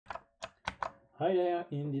Hi there,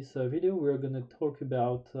 in this video we're going to talk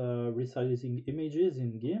about resizing images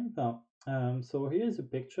in GIMP. So here's a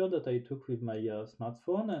picture that I took with my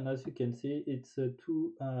smartphone, and as you can see it's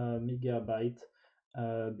 2 megabyte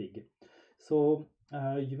big. So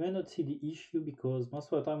you may not see the issue because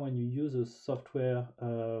most of the time when you use a software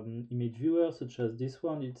image viewer such as this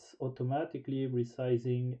one, it's automatically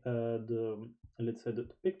resizing let's say the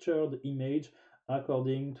picture, the image,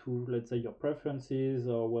 according to, let's say, your preferences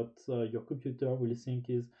or what your computer will think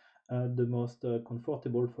is the most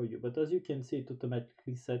comfortable for you. But as you can see, it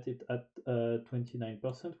automatically set it at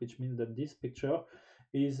 29%, which means that this picture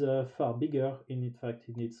is far bigger in fact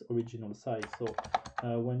in its original size. So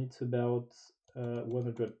when it's about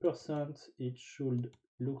 100%, it should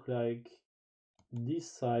look like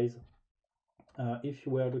this size if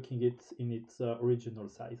you were looking at it in its original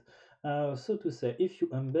size. So to say, if you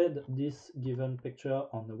embed this given picture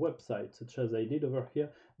on a website, such as I did over here,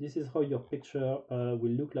 this is how your picture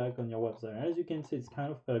will look like on your website. And as you can see, it's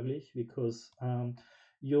kind of ugly because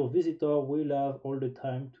your visitor will have all the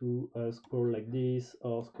time to scroll like this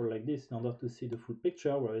or scroll like this in order to see the full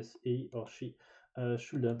picture, whereas he or she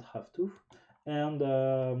shouldn't have to.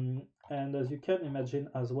 And as you can imagine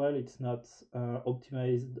as well, it's not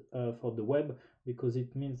optimized for the web, because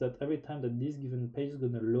it means that every time that this given page is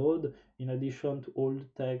going to load, in addition to all the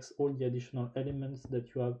text, all the additional elements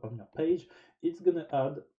that you have on your page, it's going to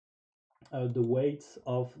add the weight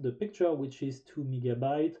of the picture, which is 2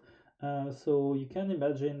 megabyte. So you can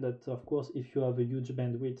imagine that, of course, if you have a huge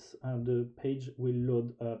bandwidth, the page will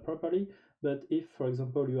load properly. But if, for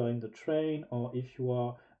example, you are in the train, or if you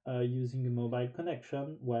are using a mobile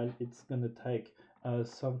connection, well, it's going to take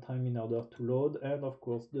some time in order to load, and of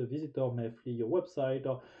course the visitor may flee your website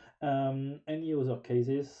or any other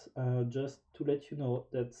cases. Just to let you know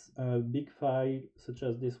that a big file such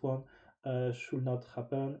as this one should not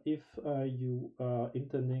happen if you are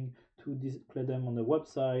intending to display them on a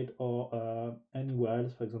website or anywhere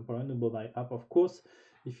else, for example on a mobile app. Of course,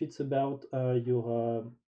 if it's about your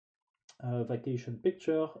vacation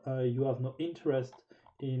picture, you have no interest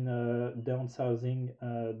in downsizing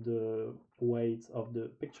the weight of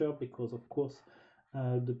the picture, because of course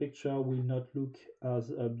the picture will not look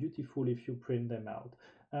as beautiful if you print them out.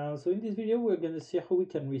 So in this video we're going to see how we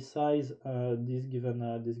can resize this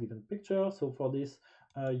given picture. So for this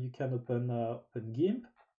you can open GIMP,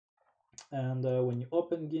 and when you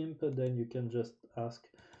open GIMP, then you can just ask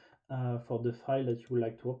for the file that you would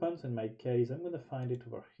like to open. So in my case, I'm going to find it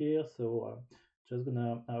over here. So just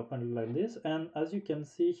gonna open it like this, and as you can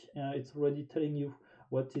see, it's already telling you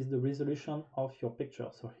what is the resolution of your picture.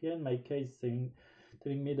 So here in my case, telling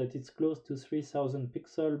me that it's close to 3000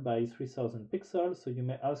 pixel by 3000 pixels. So you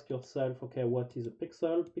may ask yourself, okay, what is a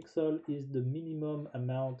pixel? Pixel is the minimum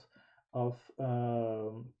amount of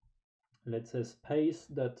let's say space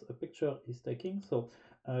that a picture is taking. So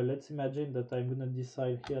let's imagine that I'm going to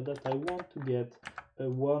decide here that I want to get a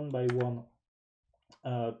 1 by 1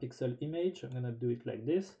 pixel image. I'm going to do it like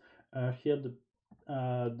this. Here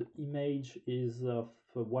the image is of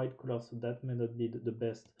a white color, so that may not be the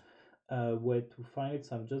best way to find it.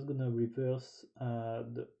 So I'm just going to reverse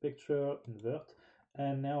the picture, invert,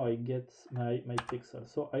 and now I get my pixel.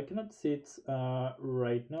 So I cannot see it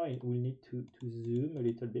right now. I will need to zoom a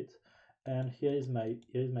little bit, and here is my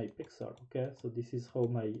pixel. Okay, so this is how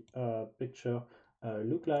my picture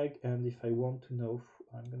look like. And if I want to know,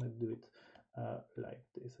 I'm gonna do it like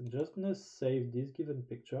this. I'm just gonna save this given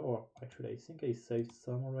picture, or actually I think I saved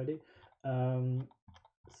some already.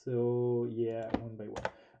 So yeah, one by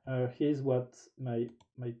one. Here's what my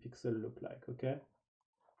pixel look like. Okay,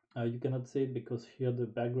 you cannot see it because here the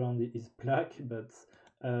background is black, but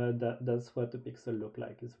that's what the pixel look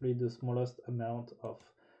like. It's really the smallest amount of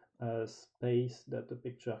space that the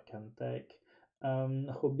picture can take.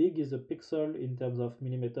 How big is a pixel in terms of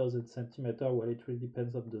millimeters and centimeter? Well, it really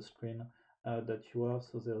depends on the screen that you have,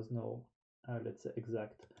 so there's no let's say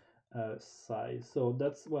exact size. So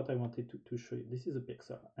that's what I wanted to show you. This is a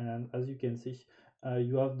pixel, and as you can see,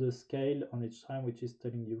 you have the scale on each time, which is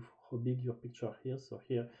telling you how big your picture is. So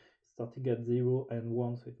here starting at 0 and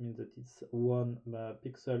 1, so it means that it's 1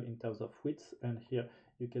 pixel in terms of width, and here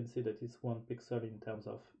you can see that it's 1 pixel in terms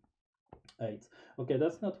of 8. Okay,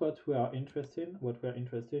 that's not what we are interested in. What we are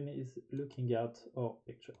interested in is looking at our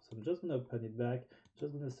picture. So I'm just going to open it back,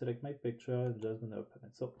 just going to select my picture, and just going to open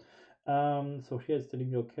it. So so here it's telling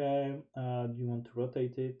me, okay, do you want to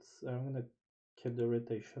rotate it? I'm going to keep the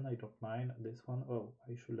rotation, I don't mind this one. Oh,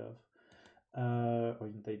 I should have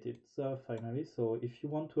orientate it finally. So if you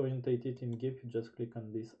want to orientate it in GIMP, you just click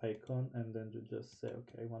on this icon, and then you just say,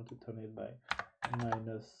 okay, I want to turn it by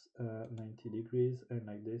minus 90 degrees, and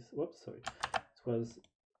like this. Whoops, sorry, was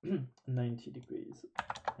 90 degrees,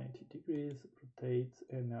 90 degrees, rotate,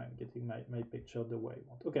 and now I'm getting my picture the way I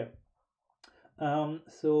want. Okay.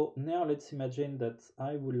 So now let's imagine that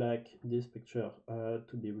I would like this picture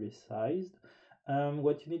to be resized.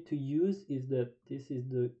 What you need to use is that this is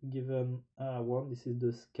the given one, this is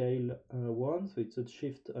the scale one, so it's a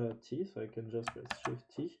Shift T, so I can just press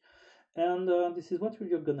Shift T. And this is what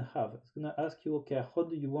you're gonna have. It's gonna ask you, okay, how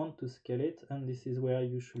do you want to scale it? And this is where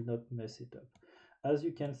you should not mess it up. As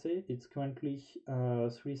you can see, it's currently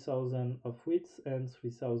 3000 of width and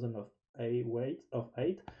 3000 of a weight of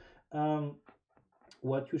 8.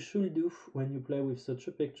 What you should do when you play with such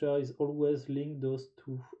a picture is always link those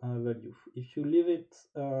two values. If you leave it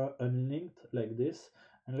unlinked like this,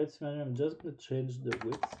 and let's imagine I'm just going to change the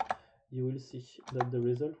width, you will see that the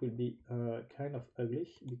result will be kind of ugly,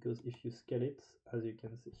 because if you scale it, as you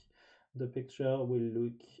can see, the picture will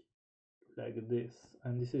look like this,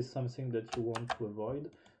 and this is something that you want to avoid.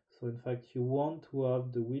 So in fact, you want to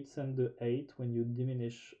have the width and the 8 when you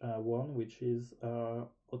diminish one, which is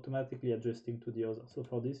automatically adjusting to the other. So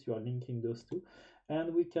for this, you are linking those two,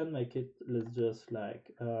 and we can make it, let's just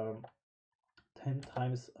like 10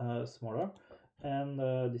 times smaller. And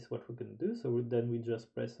this is what we're going to do. So then we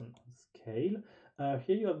just press on scale.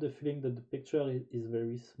 Here you have the feeling that the picture is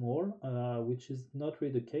very small, which is not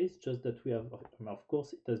really the case, just that we have, of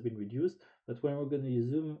course, it has been reduced, but when we're going to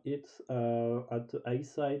zoom it at the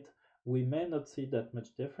eyesight, we may not see that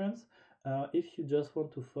much difference. If you just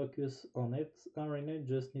want to focus on it, right now, you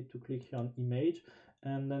just need to click here on image,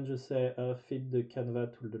 and then just say fit the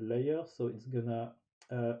canvas to the layer, so it's gonna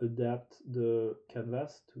adapt the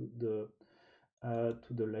canvas to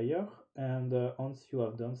the layer. And once you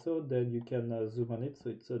have done so, then you can zoom on it, so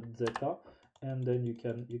it's a zeta, and then you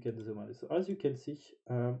can zoom on it. So as you can see,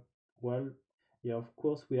 well, yeah, of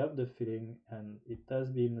course we have the feeling, and it has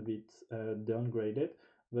been a bit downgraded,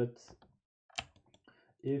 but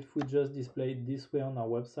if we just display it this way on our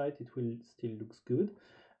website, it will still looks good.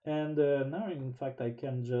 And now in fact I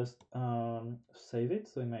can just save it.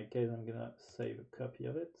 So in my case, I'm gonna save a copy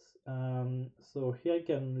of it. So here I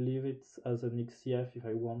can leave it as an XCF if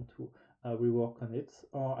I want to rework on it,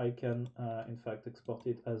 or I can in fact export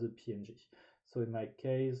it as a PNG. So in my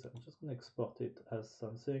case, I'm just gonna export it as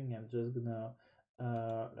something. I'm just gonna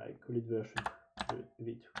like call it version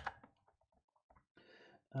v2.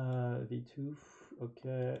 v2,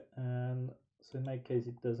 okay. And so in my case,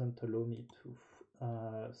 it doesn't allow me to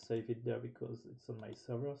save it there because it's on my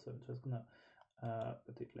server, so I'm just gonna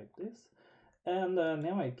put it like this. And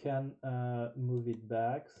now I can move it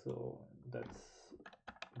back, so that's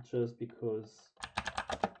just because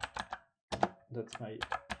that's my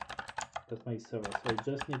server, so I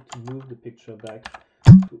just need to move the picture back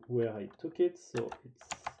to where I took it. So it's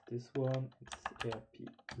this one, it's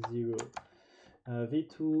RP0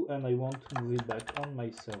 v2, and I want to move it back on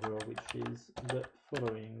my server, which is the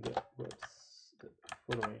following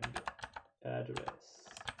address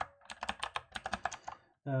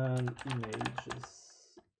and images.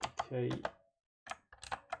 Okay.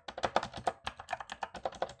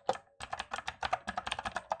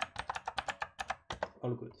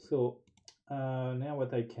 All good. So now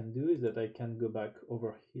what I can do is that I can go back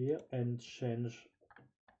over here and change,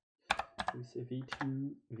 we say v2,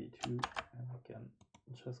 and I can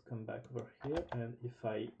just come back over here, and if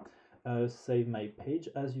I save my page,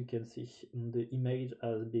 as you can see, the image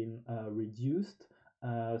has been reduced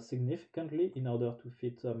significantly in order to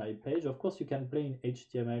fit my page. Of course, you can play in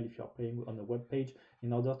HTML if you're playing on a web page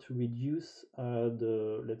in order to reduce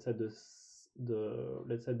the, let's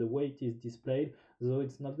say the way it is displayed, though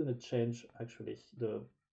it's not going to change actually the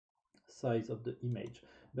size of the image.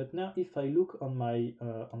 But now if I look on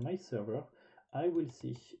my server, I will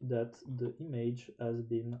see that the image has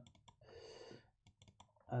been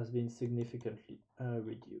significantly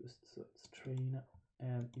reduced. So it's train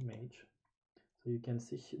and image. So you can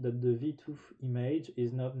see that the v2 image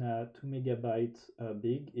is not now 2 megabytes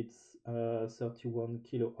big, it's 31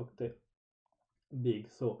 kilo octet big.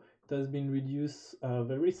 So it has been reduced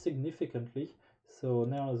very significantly. So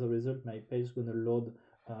now as a result, my page is going to load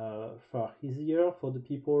far easier. For the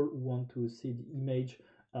people who want to see the image,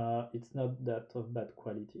 it's not that of bad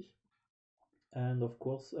quality. And of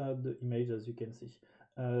course, the image, as you can see,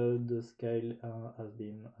 the scale has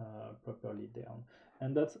been properly down.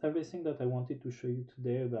 And that's everything that I wanted to show you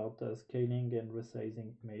today about scaling and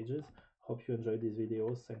resizing images. Hope you enjoyed these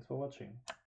videos. Thanks for watching.